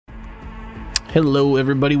Hello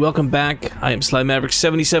everybody, welcome back. I am Sly Maverick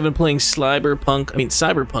 77 playing Cyberpunk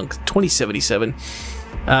 2077.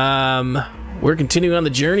 We're continuing on the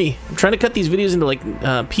journey. I'm trying to cut these videos into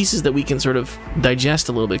like pieces that we can sort of digest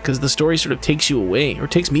a little bit, because the story sort of takes you away, or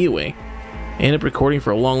takes me away. I end up recording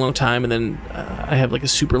for a long time, and then I have like a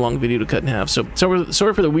super long video to cut in half. So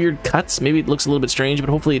sorry for the weird cuts. Maybe it looks a little bit strange, but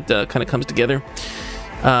hopefully it kind of comes together.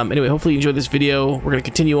 Anyway, hopefully you enjoyed this video. We're going to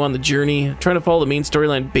continue on the journey. I'm trying to follow the main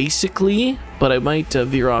storyline basically, but I might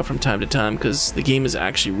veer off from time to time because the game is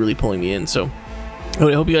actually really pulling me in. So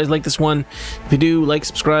anyway, I hope you guys like this one. If you do, like,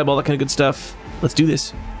 subscribe, all that kind of good stuff. Let's do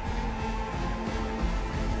this.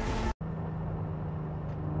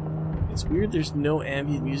 It's weird there's no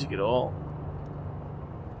ambient music at all.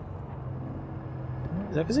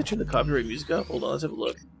 Is that because I turned the copyright music up? Hold on, let's have a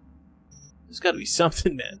look. There's got to be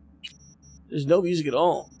something, man. There's no music at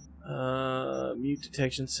all. Mute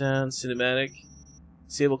detection sound, cinematic,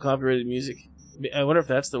 disable copyrighted music. I wonder if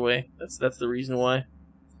that's the way. That's the reason why.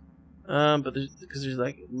 But because there's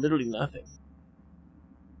like literally nothing.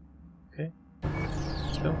 Okay,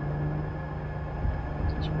 let's go.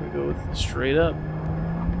 So we're gonna go with straight up.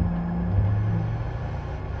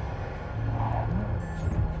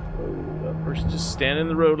 Oh, that person just standing in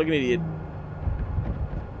the road like an idiot.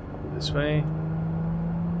 Go this way.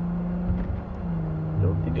 I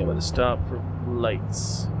don't think I'm gonna stop for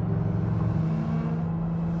lights.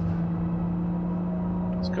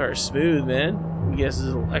 This car is smooth, man. I guess it's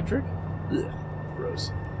electric? Ugh,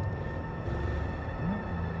 gross.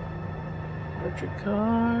 Electric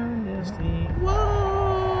car, nasty.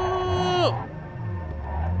 Whoa!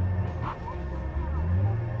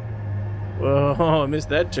 Whoa, I missed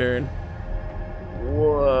that turn.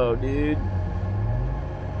 Whoa, dude.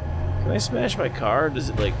 Can I smash my car? Or does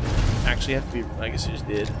it like actually have to be? I guess I just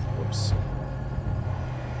did. Whoops.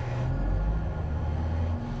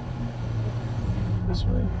 This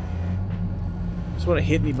way. Just want to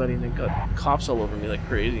hit anybody and then got cops all over me like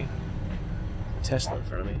crazy. Tesla in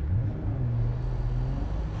front of me.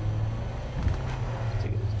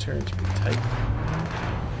 Taking these turns pretty tight.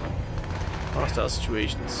 Hostile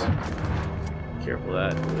situations. Careful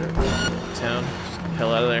of that. Over there. Town. Just get the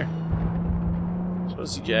hell out of there. Just want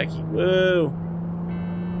to see Jackie. Whoa!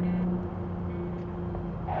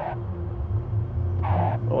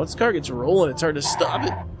 Oh, once the car gets rolling, it's hard to stop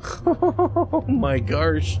it. Oh my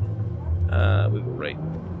gosh. We go right. I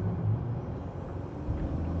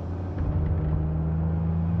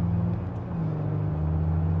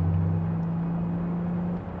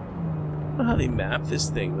don't know how they map this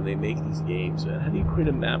thing when they make these games, man. How do you create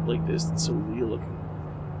a map like this that's so real looking?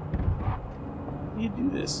 How do you do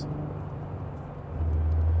this?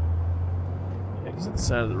 Yeah, he's at the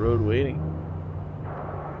side of the road waiting.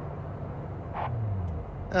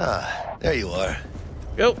 Ah, there you are.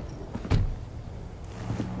 Go.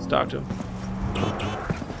 Let's talk to him.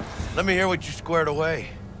 Let me hear what you squared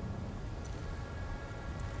away.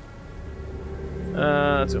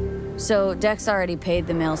 Let's go. So, Dex already paid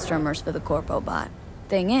the maelstromers for the Corpo bot.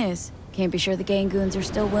 Thing is, can't be sure the gang goons are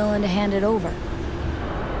still willing to hand it over.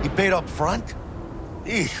 You paid up front?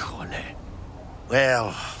 Híjole.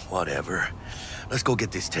 Well, whatever. Let's go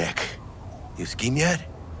get this tech. You scheme yet?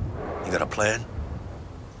 You got a plan?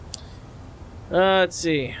 Let's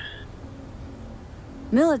see.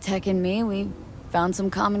 Militech and me, we found some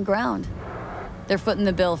common ground. They're footing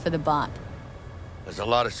the bill for the bot. There's a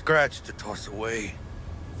lot of scratch to toss away.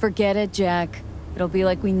 Forget it, Jack. It'll be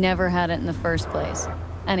like we never had it in the first place.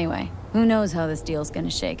 Anyway, who knows how this deal's gonna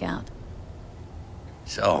shake out.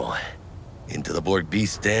 So, into the Borg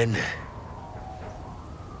Beast den?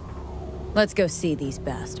 Let's go see these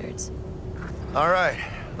bastards. All right,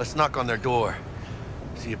 let's knock on their door.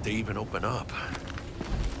 See if they even open up.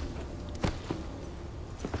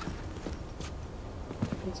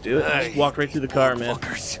 Let's do it. Just walk right through the car, man.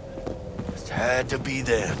 Fuckers. Just had to be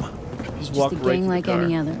them. Just walk Just a right gang through like the car.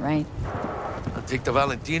 any other, right? I'll take the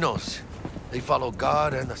Valentinos. They follow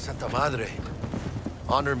God and the Santa Madre.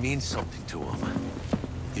 Honor means something to them.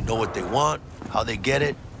 You know what they want, how they get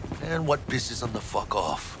it, and what pisses them the fuck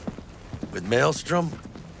off. With Maelstrom,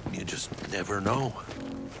 you just never know.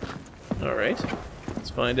 All right. Let's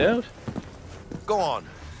find out. Go on,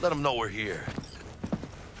 let them know we're here.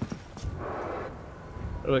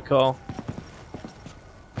 What do I call?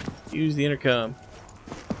 Use the intercom.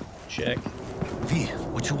 Check. V,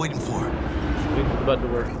 what you waiting for? Wait for the button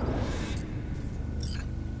to work.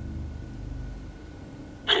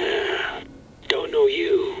 Don't know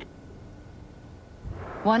you.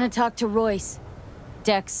 Want to talk to Royce?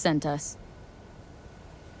 Dex sent us.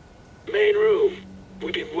 Main room.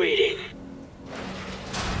 We've been waiting.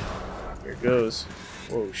 Here goes.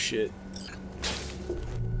 Whoa, shit.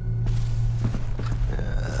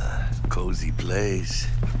 Cozy place.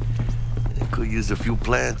 It could use a few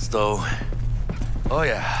plants, though. Oh,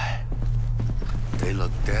 yeah. They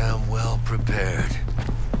look damn well prepared.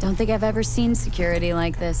 Don't think I've ever seen security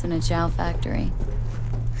like this in a chow factory.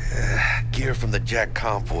 Gear from the Jack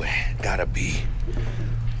convoy. Gotta be.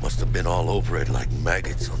 Must have been all over it like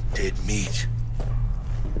maggots on dead meat.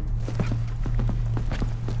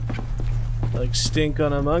 Like stink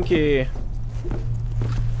on a monkey. Are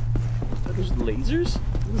those lasers?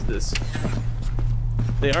 What is this?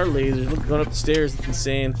 They are lasers. Look, going up the stairs. It's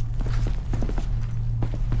insane.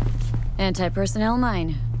 Anti-personnel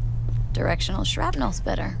mine. Directional shrapnel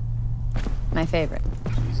spitter. My favorite.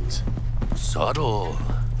 Jesus. Subtle.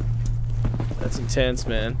 That's intense,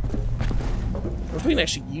 man. I wonder if we can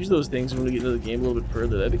actually use those things when we get into the game a little bit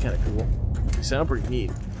further. That'd be kind of cool. They sound pretty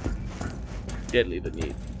neat. Deadly, but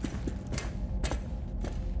neat.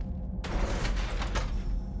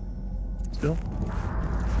 Let's go.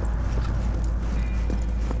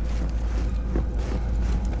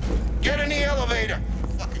 Get in the elevator!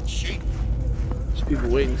 Fucking shit. There's people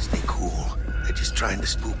waiting. Stay cool. They're just trying to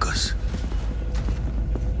spook us.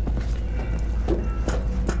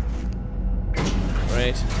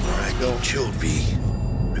 Right. Alright, go. Chill, V.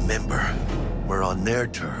 Remember, we're on their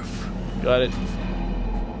turf. Got it.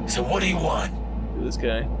 So what do you want? Look at this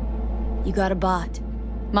guy. You got a bot.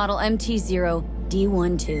 Model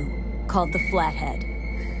MT0D12, called the Flathead.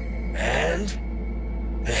 And?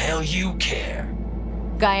 The hell you care?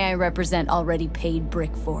 Guy I represent already paid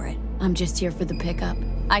Brick for it. I'm just here for the pickup.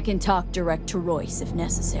 I can talk direct to Royce if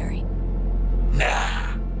necessary.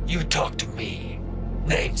 Nah, you talk to me.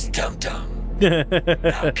 Name's Dum Dum.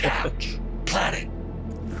 Now couch. Planet.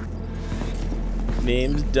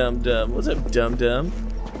 Name's Dum Dum. What's up, Dum Dum?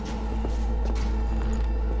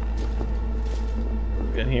 What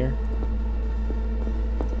we got here?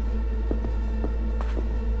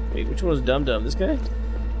 Wait, which one was Dum Dum? This guy?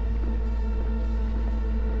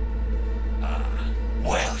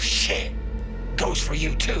 Well, shit. Goes for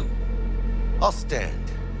you, too. I'll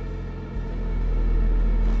stand.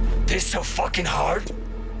 This so fucking hard?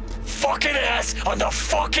 Fucking ass on the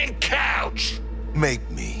fucking couch! Make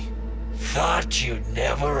me. Thought you'd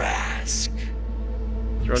never ask.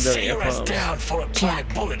 Throw down Sit your your ass palms. down for a planet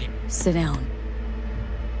Jack. bullet. Sit down.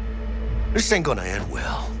 This ain't gonna end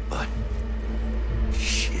well, but...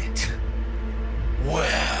 shit.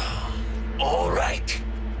 Well, alright.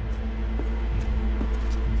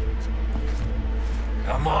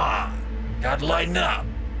 Come on. Gotta lighten up.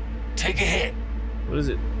 Take a hit. What is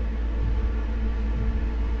it?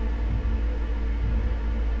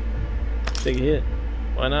 Take a hit.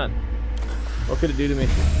 Why not? What could it do to me?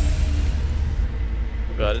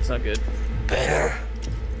 Oh god, it's not good. Better.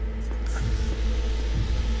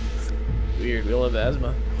 Weird, we all have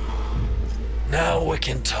asthma. Now we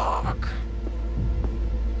can talk.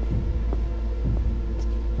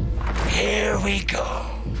 Here we go.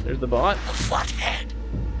 There's the bot. The Flathead.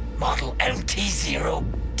 Model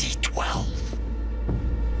MT0D12.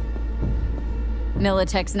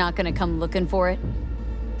 Militech's not gonna come looking for it?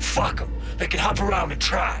 Fuck them. They can hop around and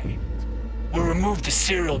try. We'll remove the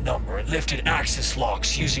serial number and lifted access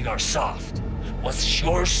locks using our soft. What's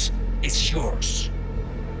yours is yours.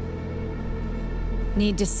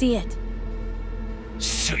 Need to see it.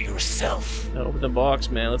 Suit yourself. Now open the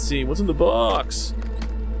box, man. Let's see. What's in the box?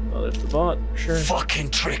 Oh, there's the bot. Sure.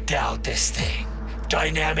 Fucking tricked out this thing.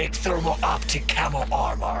 Dynamic thermo-optic camo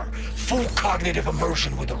armor. Full cognitive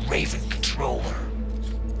immersion with a Raven controller.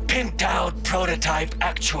 Pimped out prototype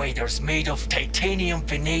actuators made of titanium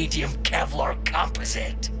vanadium Kevlar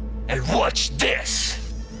composite. And watch this!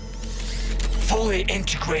 Fully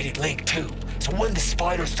integrated link too, so when the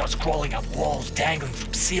spider starts crawling up walls dangling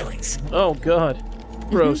from ceilings. Oh god.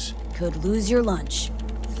 Gross. Could lose your lunch.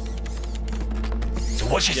 So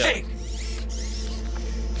what you think?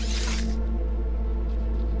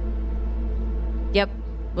 Yep,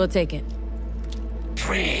 we'll take it.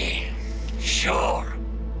 Sure.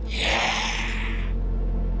 Yeah.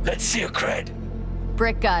 Let's see your cred.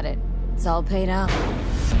 Brick got it. It's all paid out. Oh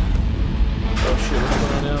shit, what's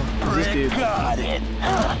going on now? Who's this dude? Got it.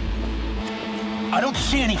 Huh. I don't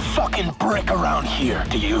see any fucking brick around here,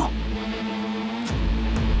 do you?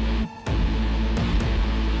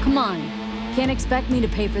 Come on. Can't expect me to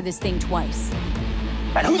pay for this thing twice.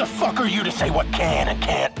 And who the fuck are you to say what can and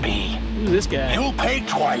can't be? Who's this guy? You'll pay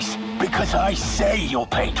twice because I say you'll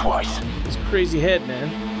pay twice. This crazy head,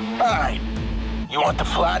 man. Alright. You want the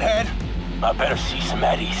Flathead? I better see some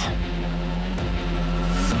eddies.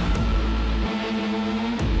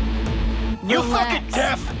 You Relax. fucking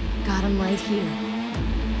deaf? Got him right here.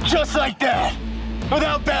 Just like that.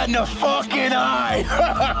 without batting a fucking eye.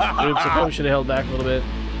 Oops, I probably should have held back a little bit.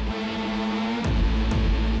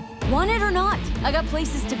 Want it or not? I got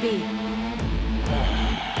places to be.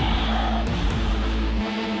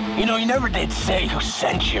 You know, you never did say who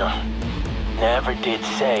sent you. Never did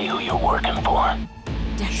say who you're working for.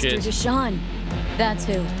 Dexter Shit. Deshawn. That's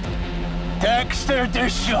who. Dexter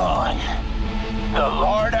Deshawn. The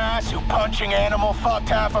lard ass who punching animal fucked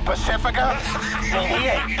half of Pacifica? And he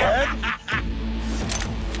ain't dead?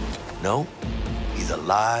 No, he's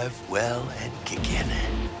alive, well, and kicking.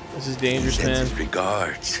 This is dangerous, Sends man. his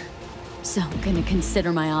regards. So, gonna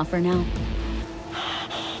consider my offer now?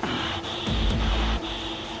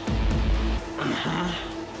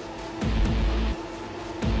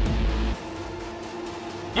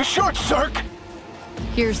 You short, Cirque?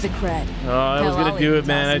 Here's the cred. Oh, I was gonna do it,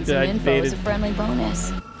 man. I Info is faded. a friendly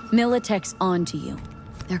bonus. Militech's on to you.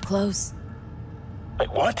 They're close.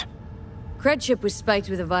 Wait, what? Cred chip was spiked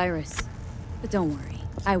with a virus. But don't worry,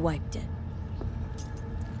 I wiped it.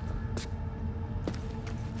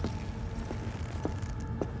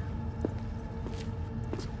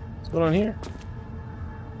 What's going on here?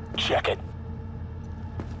 Check it.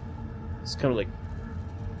 It's kind of like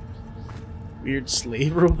weird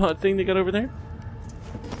slave robot thing they got over there.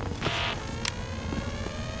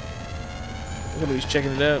 Somebody's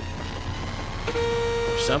checking it out.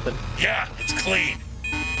 Or something. Yeah, it's clean.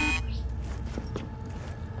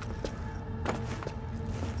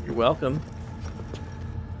 You're welcome.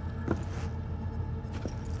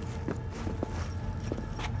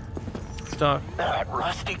 Let's talk. That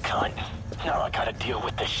rusty cunt. Now I gotta deal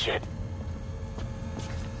with this shit.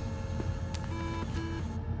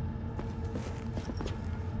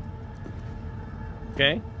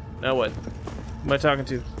 Okay. Now what? Who am I talking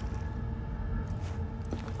to?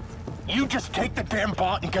 You just take the damn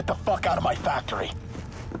bot and get the fuck out of my factory.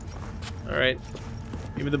 Alright.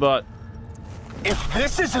 Give me the bot. If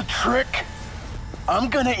this is a trick, I'm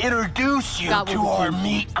gonna introduce you Got what to we our came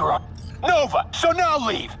meat grunt. Nova, so now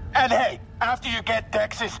leave. And hey, after you get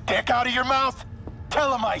Dex's dick out of your mouth,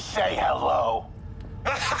 tell him I say hello.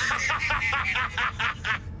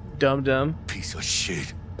 Dum Dum. Piece of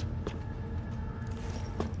shit.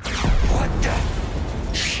 What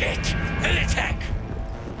the shit? Militech!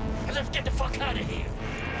 Let's get the fuck out of here.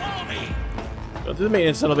 Follow me. Go through the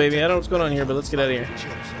maintenance tunnel, baby. I don't know what's going on here, but let's get out of here. Chips,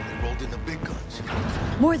 and they rolled in the big guns.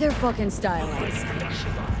 More their fucking style, I'd say.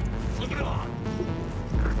 Flip it on.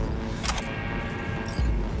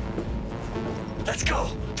 Let's go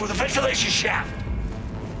for the ventilation shaft.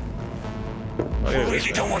 Oh, yeah, We this really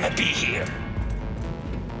way. don't want to be here.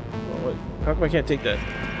 What? How come I can't take that?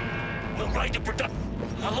 We'll ride the production.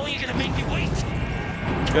 How long are you gonna make me wait?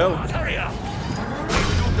 Go. Hurry up.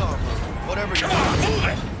 Dum Dum, whatever you Come on, move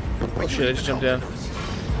it. Oh shit, I just jumped down.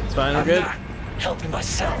 It's fine, I'm I'm good. not helping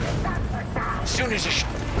myself. As soon as you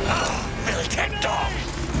Militech dog.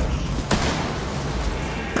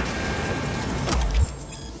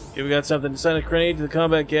 Okay, we got something. Assign a grenade to the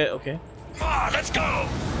combat get. Okay. Come on, let's go.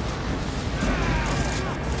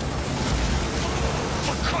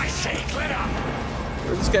 For Christ's sake, let up.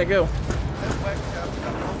 Where'd this guy go?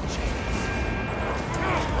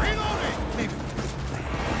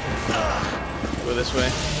 Go this way.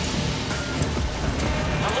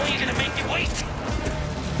 How long are you gonna make me wait?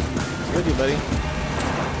 With you, buddy.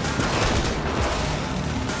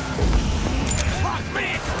 Fuck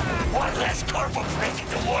me! One less carpal break in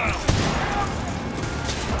the world.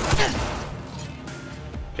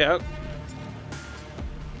 Okay, out.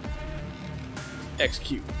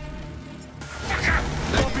 Execute.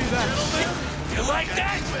 You like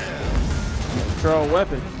that? Draw a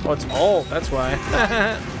weapon. Oh, it's all. That's why.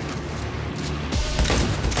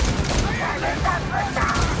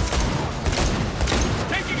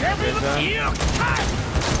 Taking heavy Done.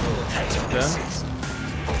 Done.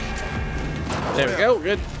 There we go.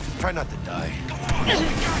 Good. Try not to die.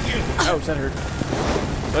 Ouch, that hurt.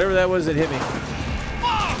 Whatever that was, it hit me.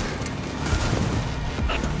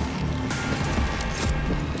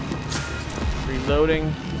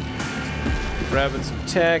 Reloading. Grabbing some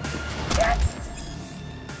tech.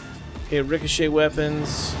 Okay, ricochet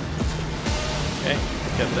weapons. Okay,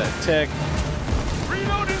 got that tech.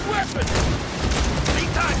 Reloading weapon.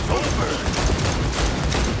 Time's over.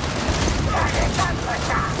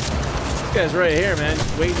 This guy's right here, man.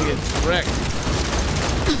 Just waiting to get wrecked.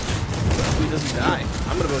 Hopefully he doesn't die.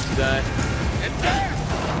 I'm gonna vote to die. And there.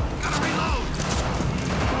 Gotta reload.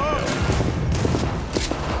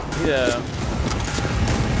 Yeah.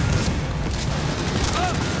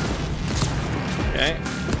 Okay.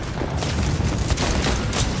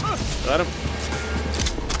 Got him.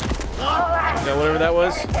 Got whatever that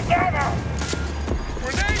was.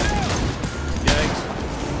 Yikes.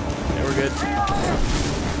 Yeah, we're good.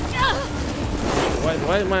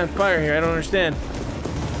 Why am I on fire here? I don't understand.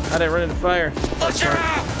 How'd I run into fire?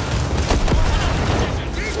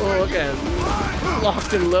 Oh, okay.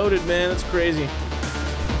 Locked and loaded, man. That's crazy.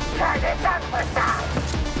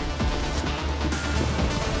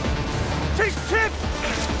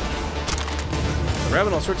 We're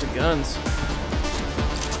having all sorts of guns.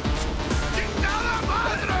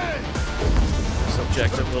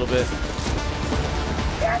 Self-jacked up a little bit.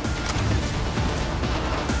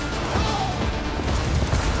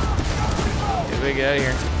 Get the get out of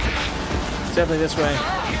here. It's definitely this way.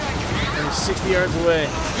 I'm 60 yards away.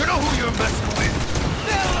 You know who you're messing with.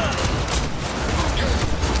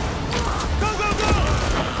 Go, go, go!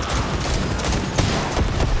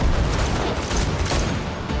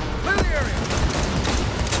 Clear the area.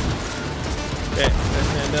 Okay, let's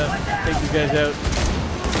stand up. Take these guys out.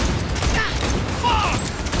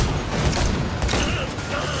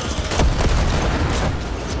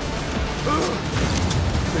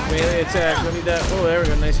 Quick melee attack. Don't need that. Oh, there we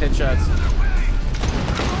go. Nice headshots.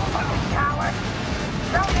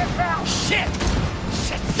 Shit!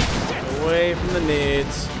 Away from the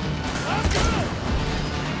nades.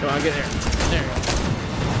 Come on, get there. There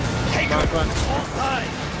you go. Come on, come on.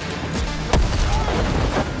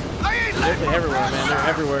 They're definitely everywhere, man. They're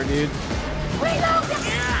everywhere, dude.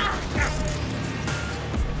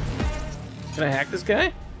 Can I hack this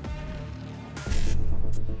guy?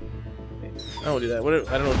 I won't do that. What?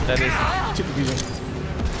 I don't know what that is. It's too confusing.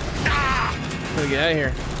 I'm gonna get out of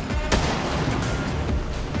here.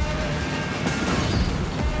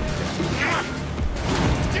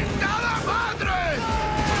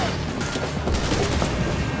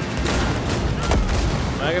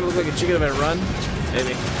 Am I gonna look like a chicken if I run?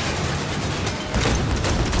 Maybe.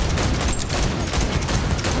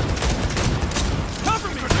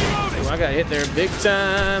 Oh, I got hit there big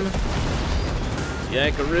time.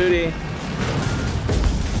 Yankarooty.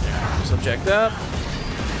 Subject up.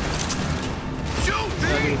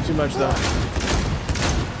 Not doing too much though.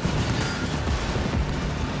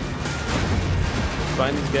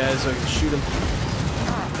 Find these guys so I can shoot them.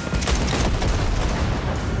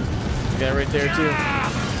 Guy right there too.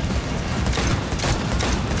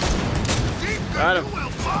 Got him.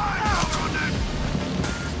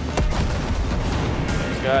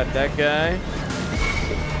 Got that guy.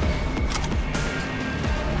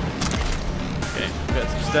 Okay, got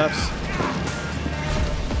some stuffs.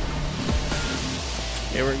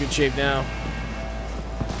 Okay, we're in good shape now.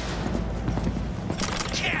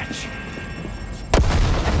 Catch!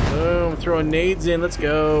 Boom, throwing nades in, let's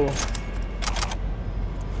go.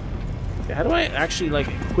 Okay, how do I actually like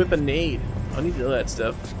equip a nade? I need to know that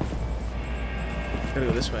stuff. Gotta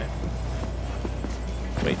go this way.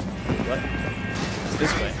 Wait, what? It's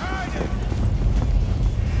this way.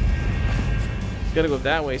 Gotta go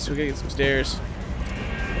that way, so we gotta get some stairs.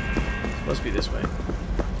 Must be this way.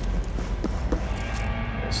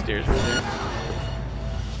 There's stairs right there.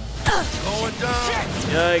 Going down.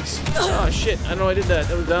 Yikes. Oh shit, I know I did that.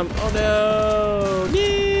 That was dumb. Oh no!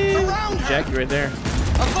 Yeah. Jackie right there.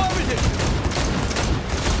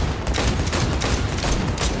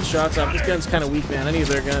 Shots up. This gun's kind of weak, man. I need a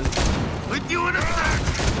better gun. With you in a sec.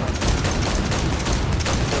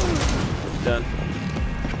 Done.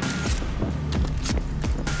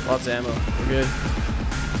 Lots of ammo. We're good.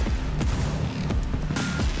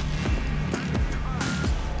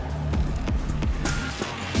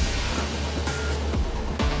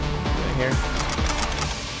 Right here.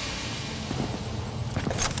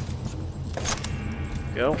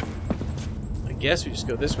 Go. I guess we just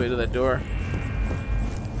go this way to that door.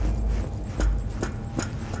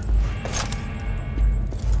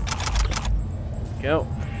 Go.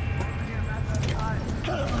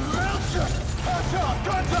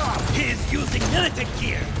 He's using militant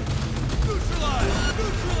gear.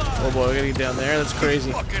 Oh boy, we gotta get down there. That's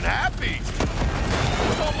crazy. Fucking happy.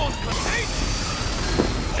 Almost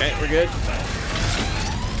contagious. Okay, we're good.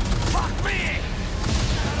 Fuck me.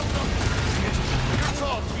 Your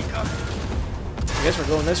call, Chica. I guess we're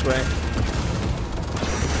going this way.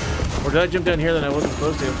 Or did I jump down here that I wasn't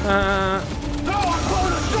supposed to? No, I'm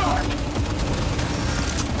going to shark!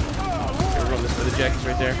 We're going this way. The jacket's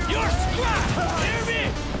right there. You're scrap! Hear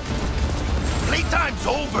me? Playtime's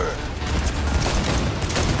over.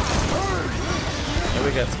 Yeah,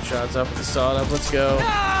 we got some shots up with the sawed up. Let's go.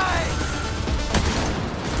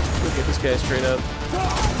 We'll get this guy straight up.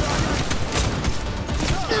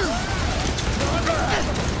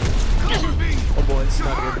 Oh boy, this is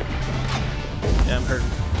not good. Yeah, I'm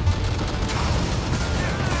hurting.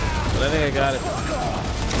 But I think I got it.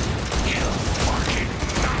 You fucking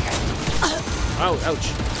Oh, ouch.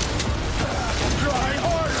 Try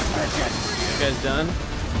harder, bitches! You guys done?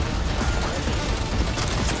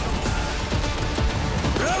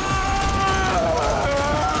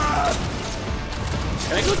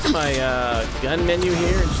 Can I go to my gun menu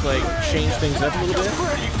here and just like change things up a little bit?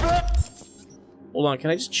 Hold on, can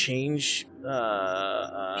I just change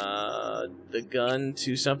the gun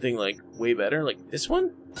to something like way better? Like this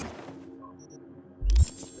one?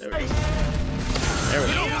 There we go. There we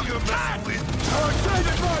go.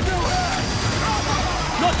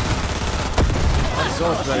 That's so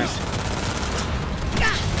much better.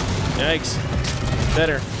 Yikes.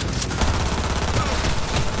 Better.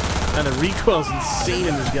 And the recoil's insane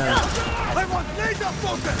in this gun.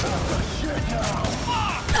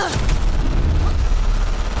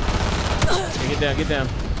 Okay, get down, get down.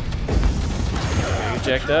 Okay, get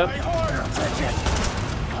jacked up.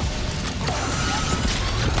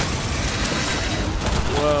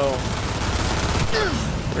 Whoa.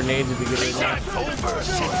 Grenades would be good right now.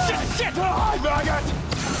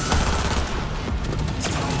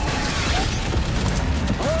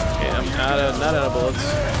 Okay, I'm not out of bullets.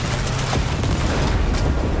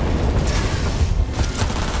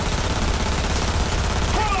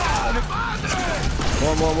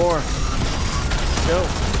 More. Go.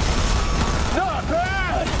 Not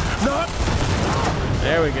bad! Not.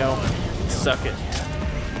 There we go. Suck it.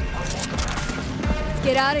 Let's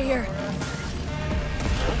get out of here.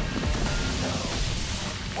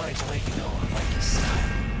 Wanted to let you know I like this style.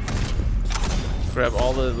 Grab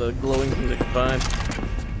all the glowing things I can find.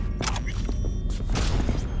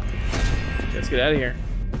 Let's get out of here.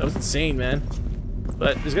 That was insane, man.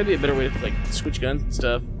 But there's gotta be a better way to like switch guns and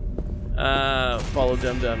stuff. Follow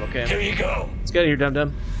Dum Dum, okay. Here you go. Let's get out of here, Dum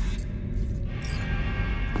Dum.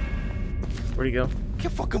 Where'd he go?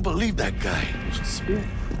 Can't fucking believe that guy. Spear.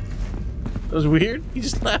 That was weird. He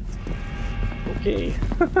just left. Okay.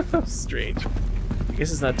 Strange. I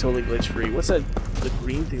guess it's not totally glitch free. What's that? The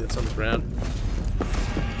green thing that's on the ground?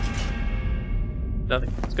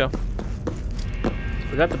 Nothing. Let's go.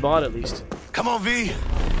 We got the bot at least. Come on, V.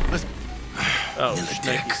 Let's. Oh, In the shit.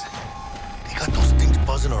 dick. They got those things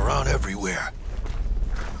buzzing around everywhere.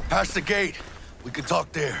 Past the gate. We can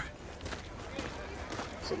talk there.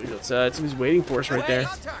 Somebody's outside. Somebody's waiting for us right there.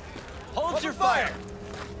 Hold your fire.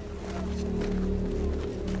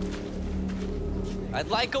 I'd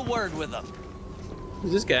like a word with them.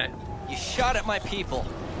 Who's this guy? You shot at my people.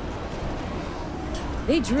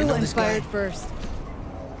 They drew You know and this guy? fired first.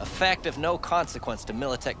 A fact of no consequence to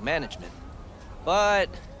Militech management. But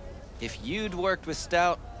if you'd worked with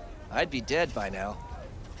Stout, I'd be dead by now.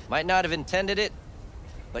 Might not have intended it,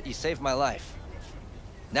 but you saved my life.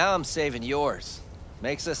 Now I'm saving yours.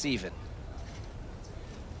 Makes us even.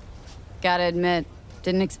 Gotta admit,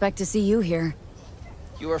 didn't expect to see you here.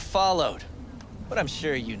 You were followed, but I'm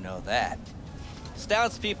sure you know that.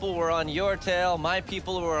 Stout's people were on your tail, my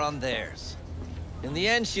people were on theirs. In the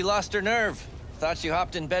end, she lost her nerve. Thought you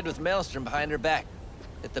hopped in bed with Maelstrom behind her back.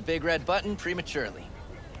 Hit the big red button prematurely.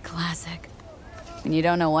 Classic. When you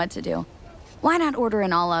don't know what to do. Why not order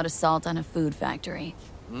an all-out assault on a food factory?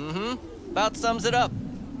 About sums it up.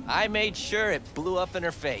 I made sure it blew up in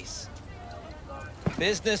her face.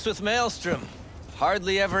 Business with Maelstrom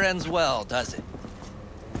hardly ever ends well, does it?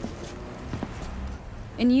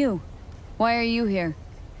 And you? Why are you here?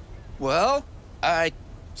 Well, I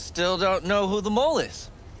still don't know who the mole is.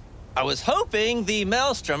 I was hoping the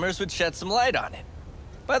Maelstromers would shed some light on it.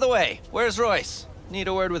 By the way, where's Royce? Need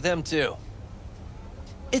a word with him too.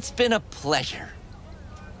 It's been a pleasure.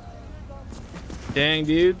 Dang,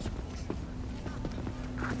 dude.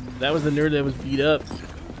 That was the nerd that was beat up.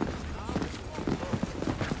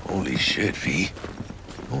 Holy shit, V.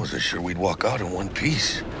 I wasn't sure we'd walk out in one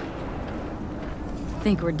piece.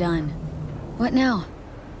 Think we're done. What now?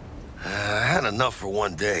 I had enough for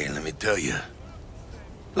one day, let me tell you.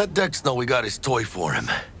 Let Dex know we got his toy for him.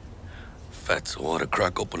 Fatso ought to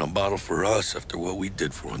crack open a bottle for us after what we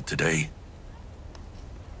did for him today.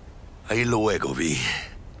 Ahí luego, V.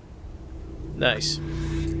 Nice.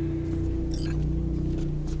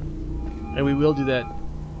 And we will do that.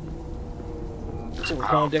 So we're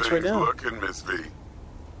calling Dex right now. Looking, Miss V.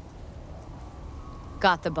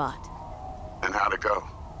 Got the bot. And how'd it go?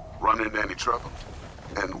 Run into any trouble?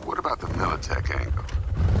 And what about the Militech angle?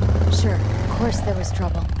 Sure, of course there was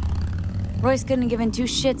trouble. Royce couldn't have given two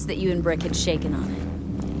shits that you and Brick had shaken on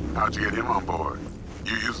it. How'd you get him on board?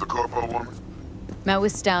 You used the corpo woman? Met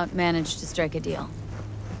with Stout, managed to strike a deal.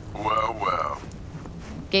 Well, well.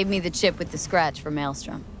 Gave me the chip with the scratch for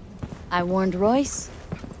Maelstrom. I warned Royce.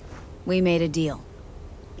 We made a deal.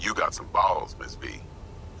 You got some balls, Miss V.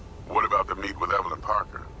 What about the meet with Evelyn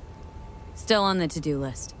Parker? Still on the to-do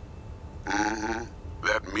list.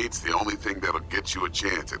 That meat's the only thing that'll get you a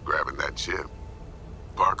chance at grabbing that chip.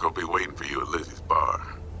 Park will be waiting for you at Lizzie's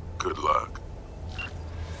bar. Good luck.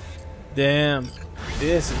 Damn.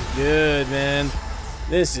 This is good, man.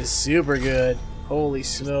 This is super good. Holy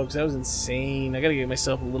smokes, that was insane. I gotta get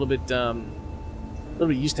myself a little bit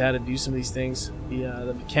used to how to do some of these things.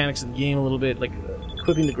 The mechanics of the game a little bit, like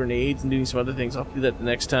equipping the grenades and doing some other things. I'll do that the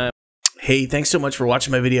next time. Hey, thanks so much for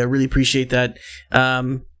watching my video. I really appreciate that.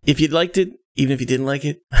 If you liked it, even if you didn't like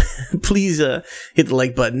it, please hit the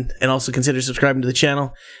like button and also consider subscribing to the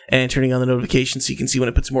channel and turning on the notifications so you can see when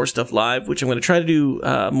I put some more stuff live, which I'm going to try to do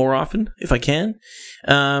more often if I can.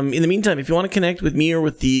 In the meantime, if you want to connect with me or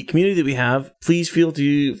with the community that we have, please feel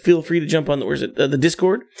free to jump on the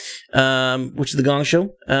Discord, which is the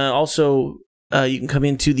Gongshow. Also, you can come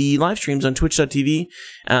into the live streams on twitch.tv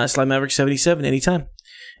 /SlyMaverick77 anytime.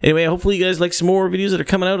 Anyway, hopefully you guys like some more videos that are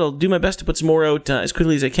coming out. I'll do my best to put some more out as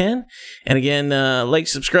quickly as I can. And again, like,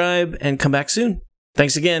 subscribe, and come back soon.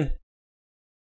 Thanks again.